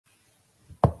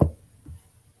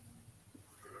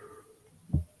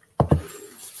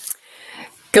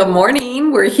Good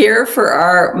morning. We're here for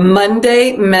our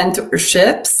Monday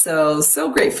mentorship.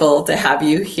 So grateful to have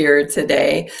you here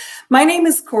today. My name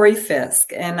is Cory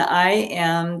Fisk, and I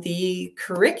am the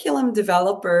curriculum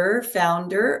developer,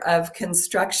 founder of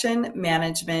Construction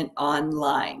Management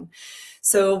Online.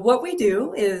 So what we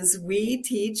do is we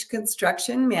teach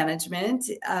construction management,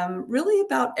 really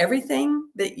about everything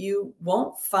that you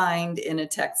won't find in a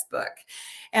textbook.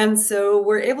 And so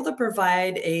we're able to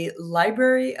provide a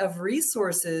library of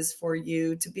resources for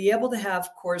you to be able to have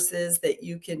courses that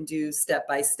you can do step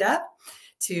by step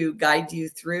to guide you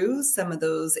through some of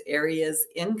those areas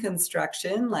in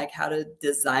construction, like how to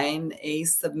design a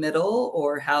submittal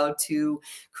or how to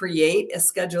create a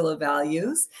schedule of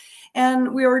values.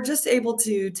 And we were just able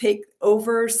to take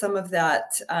over some of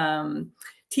that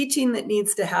teaching that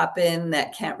needs to happen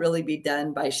that can't really be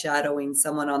done by shadowing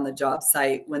someone on the job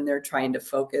site when they're trying to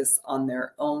focus on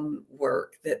their own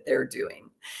work that they're doing.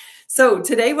 So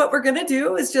today what we're going to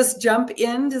do is just jump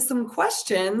into some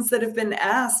questions that have been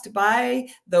asked by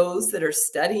those that are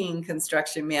studying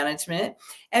construction management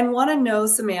and want to know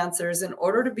some answers in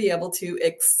order to be able to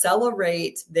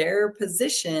accelerate their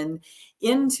position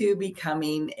into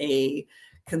becoming a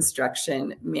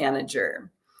construction manager.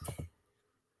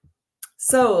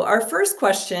 So our first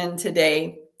question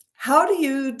today, how do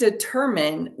you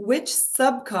determine which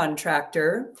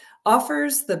subcontractor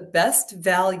offers the best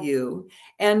value,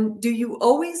 and do you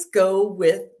always go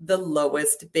with the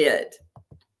lowest bid?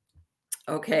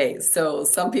 Okay, so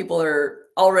some people are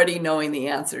already knowing the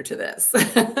answer to this.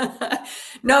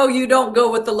 No, you don't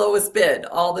go with the lowest bid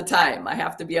all the time. I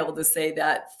have to be able to say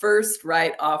that first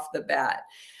right off the bat.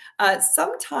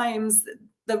 Sometimes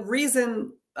the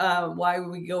reason why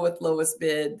we go with lowest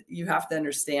bid, you have to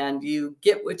understand you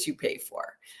get what you pay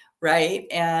for, right?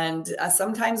 And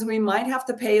sometimes we might have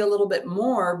to pay a little bit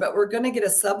more, but we're going to get a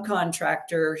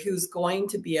subcontractor who's going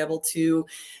to be able to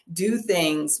do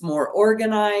things more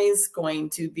organized, going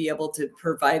to be able to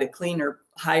provide a cleaner,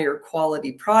 higher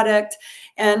quality product.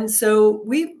 And so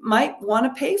we might want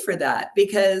to pay for that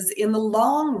because in the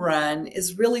long run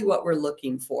is really what we're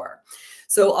looking for.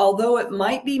 So although it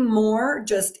might be more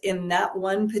just in that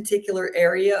one particular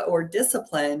area or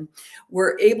discipline,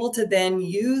 we're able to then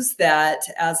use that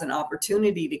as an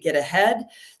opportunity to get ahead.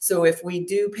 So if we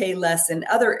do pay less in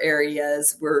other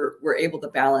areas, we're able to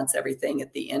balance everything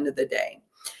at the end of the day.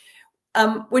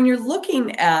 When you're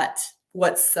looking at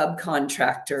what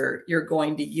subcontractor you're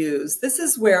going to use, this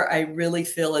is where I really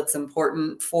feel it's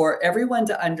important for everyone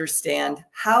to understand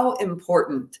how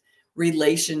important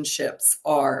relationships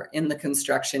are in the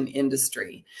construction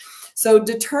industry. So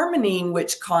determining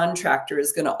which contractor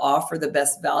is going to offer the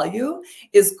best value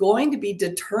is going to be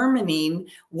determining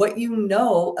what you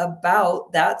know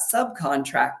about that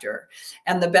subcontractor.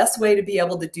 And the best way to be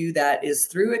able to do that is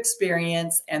through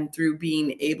experience and through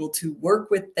being able to work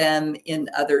with them in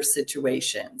other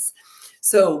situations.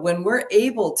 So when we're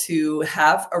able to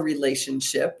have a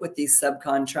relationship with these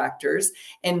subcontractors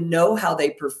and know how they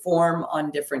perform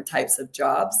on different types of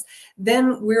jobs,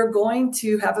 then we're going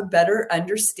to have a better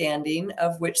understanding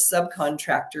of which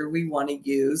subcontractor we want to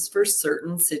use for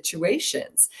certain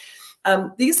situations.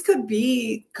 These could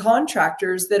be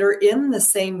contractors that are in the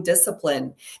same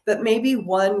discipline, but maybe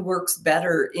one works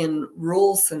better in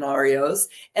rural scenarios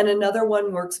and another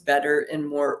one works better in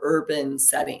more urban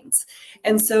settings.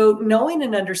 And so knowing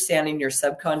and understanding your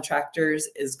subcontractors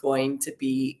is going to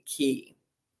be key.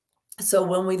 So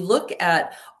when we look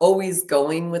at always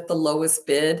going with the lowest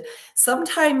bid,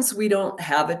 sometimes we don't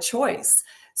have a choice.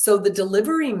 So the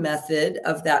delivery method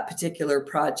of that particular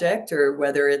project, or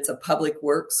whether it's a public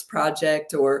works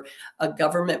project or a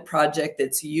government project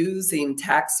that's using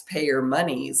taxpayer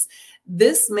monies,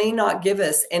 this may not give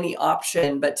us any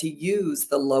option but to use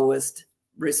the lowest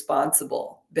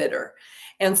responsible bidder.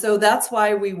 And so that's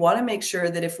why we want to make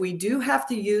sure that if we do have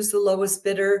to use the lowest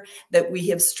bidder, that we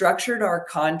have structured our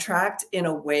contract in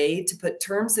a way to put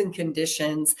terms and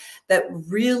conditions that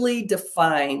really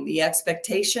define the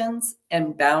expectations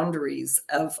and boundaries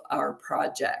of our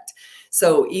project.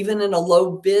 So even in a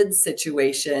low bid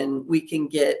situation, we can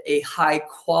get a high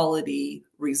quality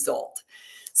result.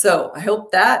 So I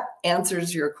hope that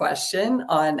answers your question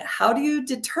on how do you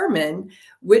determine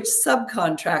which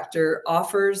subcontractor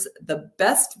offers the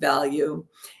best value,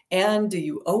 and do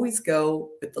you always go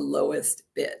with the lowest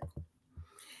bid?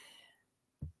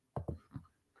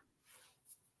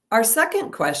 Our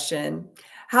second question,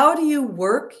 how do you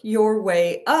work your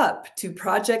way up to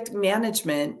project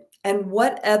management, and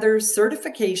what other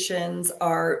certifications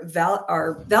are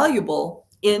valuable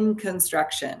in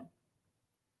construction?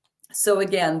 So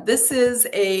again, this is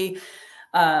a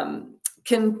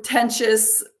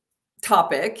contentious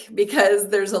topic because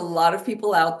there's a lot of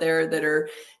people out there that are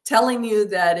telling you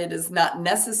that it is not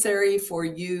necessary for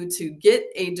you to get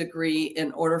a degree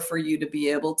in order for you to be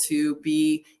able to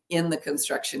be in the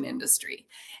construction industry.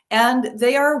 And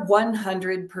they are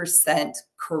 100%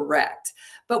 correct.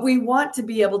 But we want to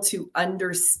be able to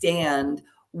understand,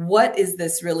 what is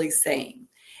this really saying?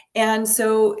 And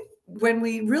so when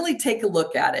we really take a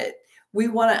look at it, we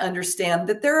want to understand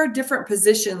that there are different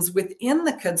positions within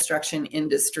the construction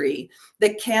industry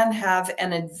that can have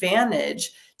an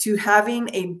advantage to having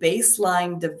a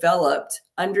baseline developed,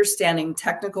 understanding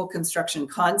technical construction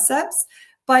concepts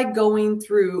by going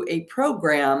through a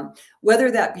program, whether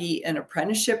that be an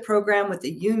apprenticeship program with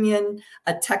a union,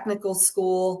 a technical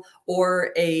school,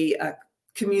 or a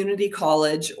community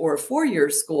college or a four-year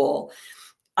school.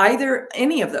 Either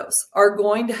any of those are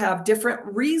going to have different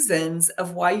reasons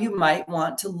of why you might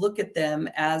want to look at them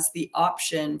as the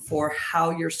option for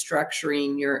how you're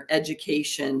structuring your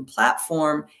education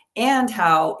platform and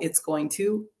how it's going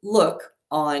to look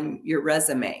on your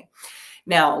resume.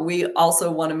 Now, we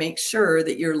also want to make sure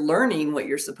that you're learning what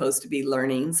you're supposed to be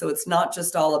learning. So it's not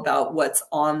just all about what's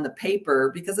on the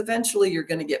paper, because eventually you're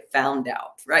going to get found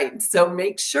out, right? So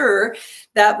make sure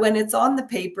that when it's on the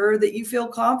paper that you feel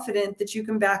confident that you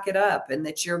can back it up and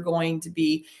that you're going to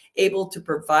be able to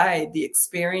provide the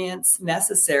experience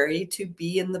necessary to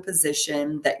be in the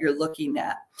position that you're looking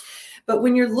at. But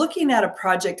when you're looking at a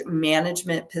project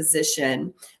management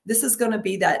position, this is going to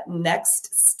be that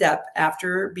next step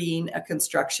after being a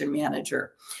construction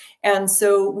manager. And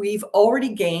so we've already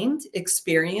gained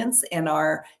experience in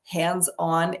our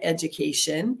hands-on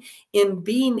education in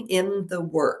being in the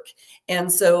work.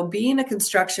 And so being a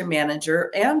construction manager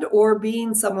and or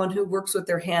being someone who works with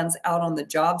their hands out on the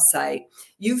job site,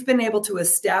 you've been able to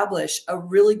establish a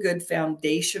really good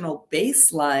foundational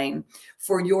baseline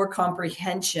for your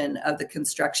comprehension of the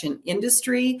construction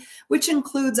industry, which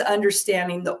includes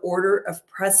understanding the order of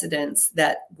precedence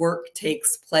that work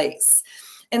takes place.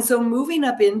 And so moving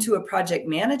up into a project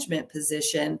management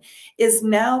position is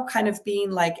now kind of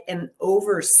being like an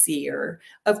overseer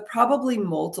of probably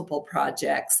multiple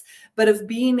projects, but of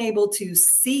being able to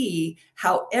see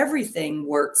how everything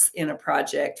works in a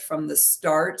project from the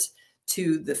start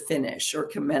to the finish, or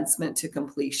commencement to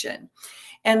completion.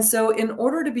 And so in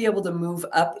order to be able to move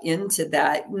up into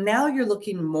that, now you're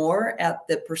looking more at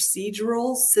the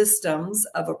procedural systems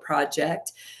of a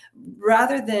project,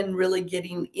 rather than really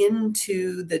getting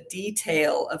into the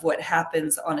detail of what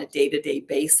happens on a day-to-day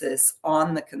basis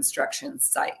on the construction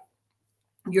site.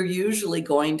 You're usually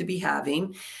going to be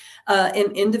having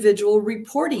an individual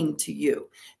reporting to you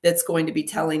that's going to be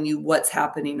telling you what's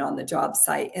happening on the job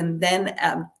site. And then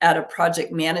at a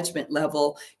project management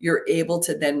level, you're able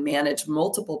to then manage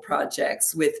multiple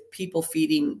projects with people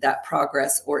feeding that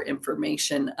progress or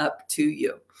information up to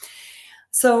you.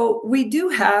 So we do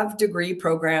have degree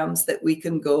programs that we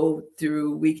can go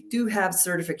through. We do have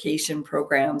certification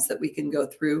programs that we can go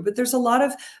through, but there's a lot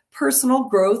of personal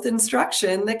growth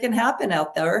instruction that can happen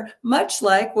out there, much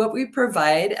like what we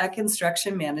provide at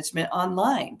Construction Management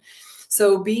Online.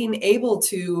 So being able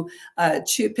to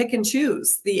pick and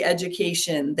choose the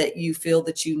education that you feel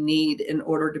that you need in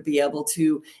order to be able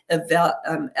to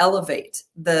elevate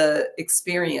the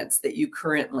experience that you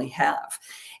currently have.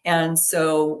 And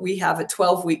so we have a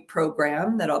 12-week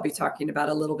program that I'll be talking about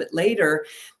a little bit later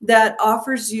that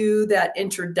offers you that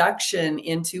introduction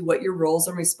into what your roles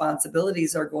and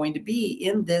responsibilities are going to be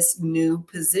in this new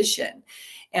position.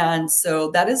 And so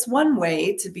that is one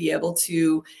way to be able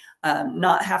to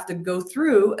not have to go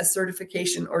through a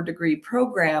certification or degree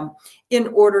program in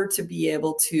order to be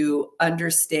able to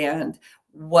understand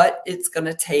what it's going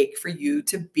to take for you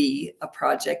to be a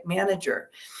project manager.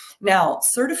 Now,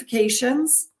 certifications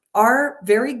are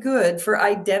very good for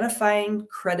identifying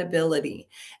credibility.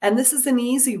 And this is an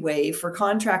easy way for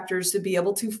contractors to be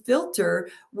able to filter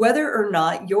whether or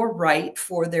not you're right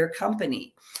for their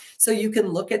company. So you can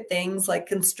look at things like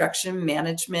Construction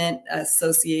Management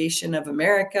Association of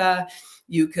America.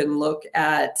 You can look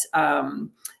at the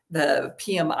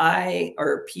PMI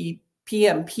or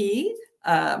PMP,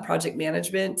 Project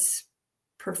Management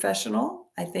Professional,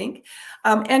 I think.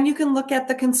 And you can look at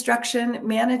the Construction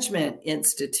Management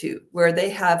Institute, where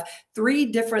they have 3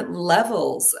 different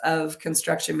levels of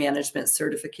construction management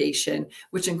certification,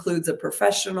 which includes a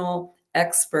professional,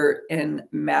 expert, and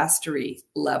mastery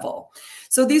level.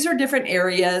 So these are different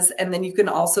areas. And then you can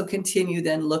also continue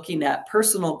then looking at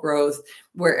personal growth,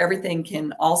 where everything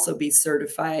can also be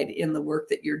certified in the work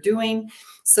that you're doing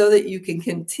so that you can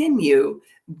continue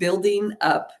building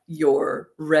up your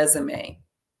resume.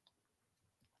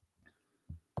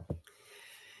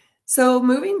 So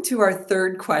moving to our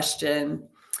third question,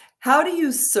 how do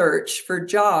you search for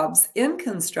jobs in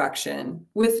construction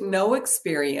with no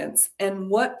experience, and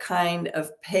what kind of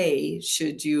pay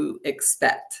should you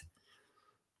expect?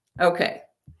 Okay,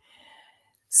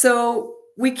 so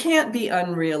we can't be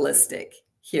unrealistic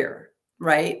here,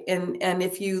 right? And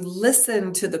if you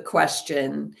listen to the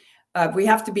question, we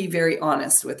have to be very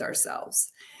honest with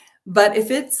ourselves. But if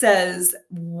it says,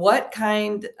 what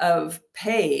kind of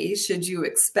pay should you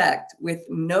expect with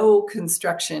no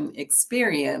construction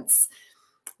experience?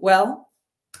 Well,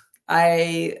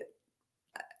 I'm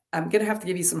going to have to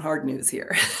give you some hard news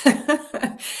here.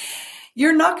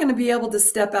 You're not going to be able to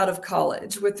step out of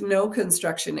college with no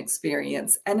construction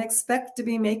experience and expect to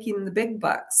be making the big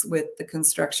bucks with the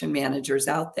construction managers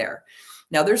out there.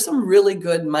 Now, there's some really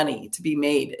good money to be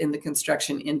made in the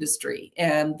construction industry.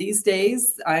 And these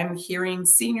days, I'm hearing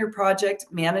senior project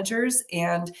managers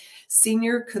and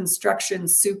senior construction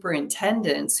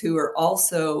superintendents who are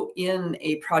also in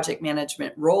a project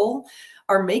management role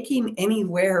are making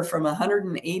anywhere from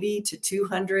 $180,000 to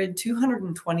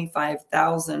 $200,000,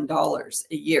 $225,000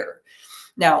 a year.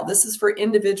 Now, this is for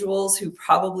individuals who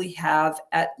probably have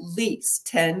at least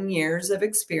 10 years of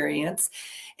experience,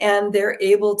 and they're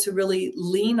able to really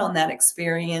lean on that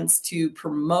experience to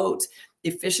promote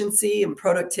efficiency and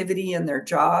productivity in their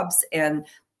jobs. And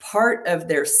part of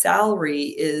their salary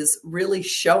is really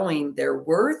showing their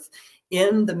worth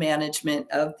in the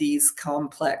management of these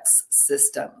complex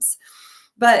systems.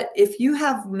 But if you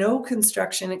have no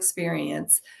construction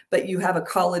experience, but you have a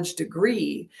college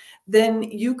degree, then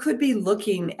you could be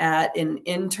looking at an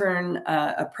intern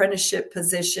apprenticeship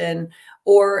position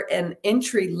or an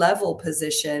entry-level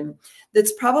position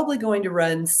that's probably going to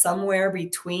run somewhere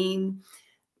between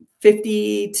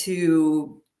 $50,000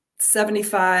 to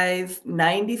 $75,000,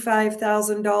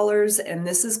 $95,000. And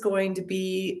this is going to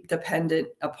be dependent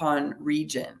upon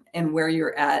region and where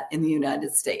you're at in the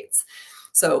United States.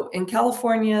 So in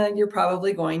California, you're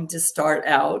probably going to start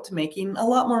out making a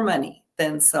lot more money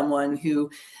than someone who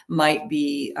might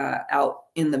be out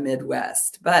in the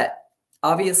Midwest. But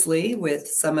obviously, with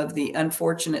some of the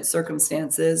unfortunate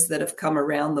circumstances that have come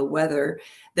around the weather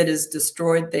that has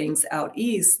destroyed things out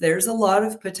east, there's a lot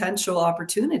of potential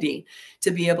opportunity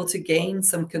to be able to gain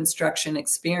some construction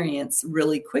experience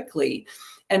really quickly.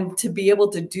 And to be able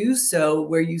to do so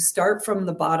where you start from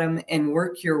the bottom and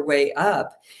work your way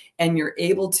up, and you're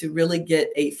able to really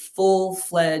get a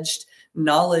full-fledged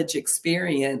knowledge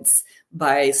experience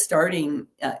by starting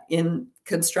in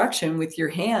construction with your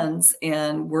hands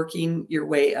and working your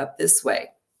way up this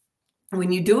way.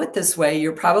 When you do it this way,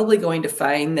 you're probably going to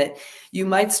find that you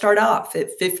might start off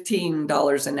at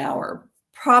 $15 an hour,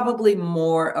 probably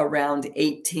more around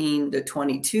 $18 to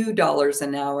 $22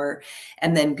 an hour,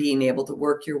 and then being able to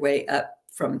work your way up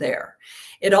from there.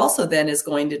 It also then is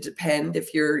going to depend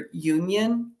if you're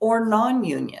union or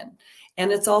non-union.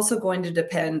 And it's also going to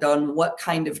depend on what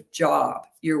kind of job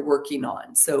you're working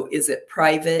on. So is it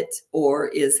private, or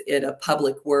is it a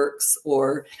public works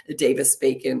or a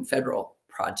Davis-Bacon federal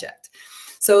project?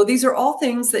 So these are all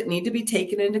things that need to be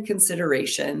taken into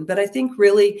consideration. But I think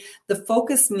really the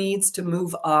focus needs to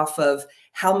move off of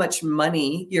how much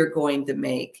money you're going to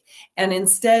make, and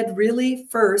instead really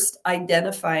first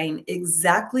identifying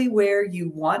exactly where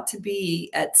you want to be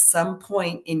at some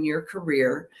point in your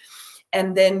career,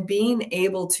 and then being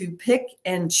able to pick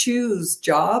and choose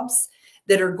jobs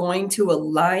that are going to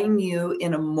align you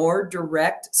in a more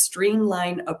direct,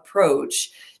 streamlined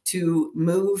approach to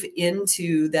move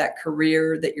into that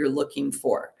career that you're looking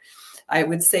for. I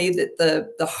would say that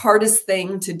the hardest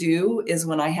thing to do is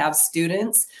when I have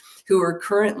students who are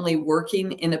currently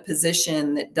working in a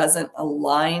position that doesn't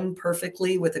align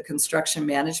perfectly with a construction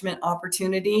management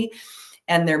opportunity,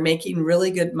 and they're making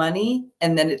really good money,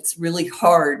 and then it's really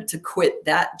hard to quit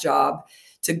that job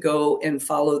to go and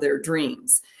follow their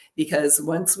dreams. Because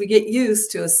once we get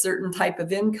used to a certain type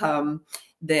of income,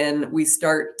 then we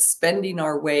start spending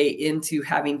our way into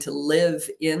having to live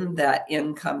in that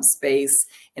income space,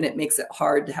 and it makes it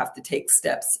hard to have to take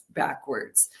steps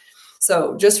backwards.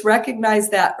 So just recognize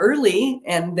that early,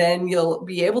 and then you'll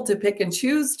be able to pick and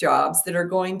choose jobs that are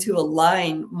going to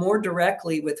align more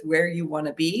directly with where you want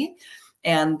to be.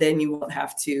 And then you won't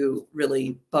have to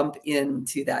really bump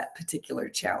into that particular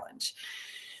challenge.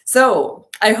 So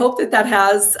I hope that that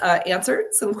has answered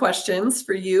some questions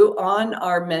for you on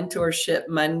our Mentorship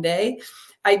Monday.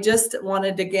 I just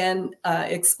wanted to again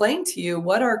explain to you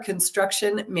what our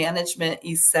Construction Management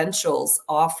Essentials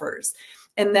offers.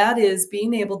 And that is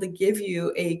being able to give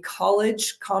you a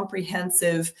college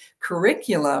comprehensive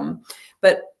curriculum,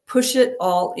 but push it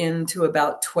all into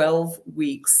about 12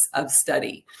 weeks of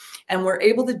study. And we're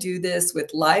able to do this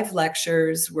with live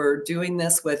lectures. We're doing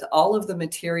this with all of the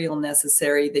material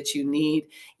necessary that you need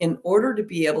in order to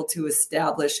be able to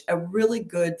establish a really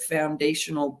good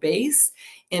foundational base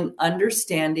in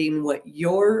understanding what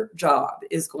your job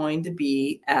is going to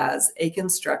be as a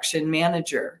construction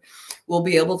manager. We'll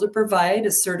be able to provide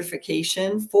a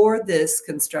certification for this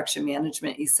Construction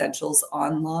Management Essentials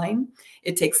online.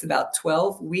 It takes about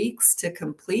 12 weeks to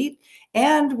complete,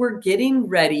 and we're getting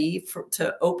ready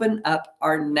to open up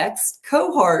our next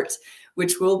cohort,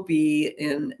 which will be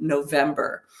in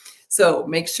November. So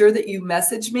make sure that you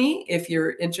message me if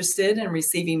you're interested in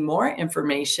receiving more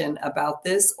information about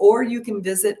this, or you can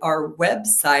visit our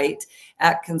website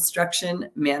at Construction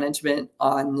Management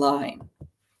Online.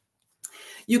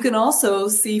 You can also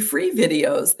see free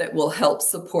videos that will help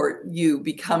support you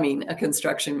becoming a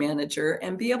construction manager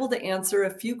and be able to answer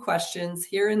a few questions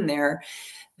here and there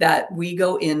that we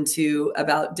go into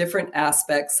about different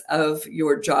aspects of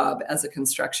your job as a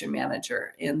construction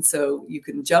manager. And so you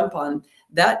can jump on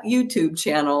that YouTube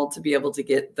channel to be able to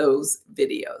get those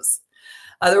videos.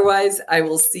 Otherwise, I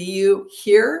will see you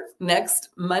here next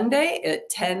Monday at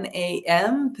 10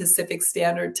 a.m. Pacific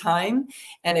Standard Time.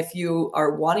 And if you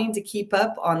are wanting to keep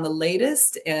up on the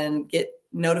latest and get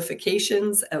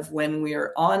notifications of when we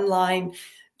are online,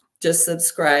 just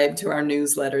subscribe to our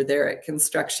newsletter there at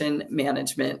Construction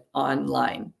Management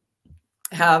Online.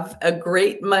 Have a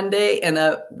great Monday and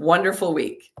a wonderful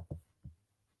week.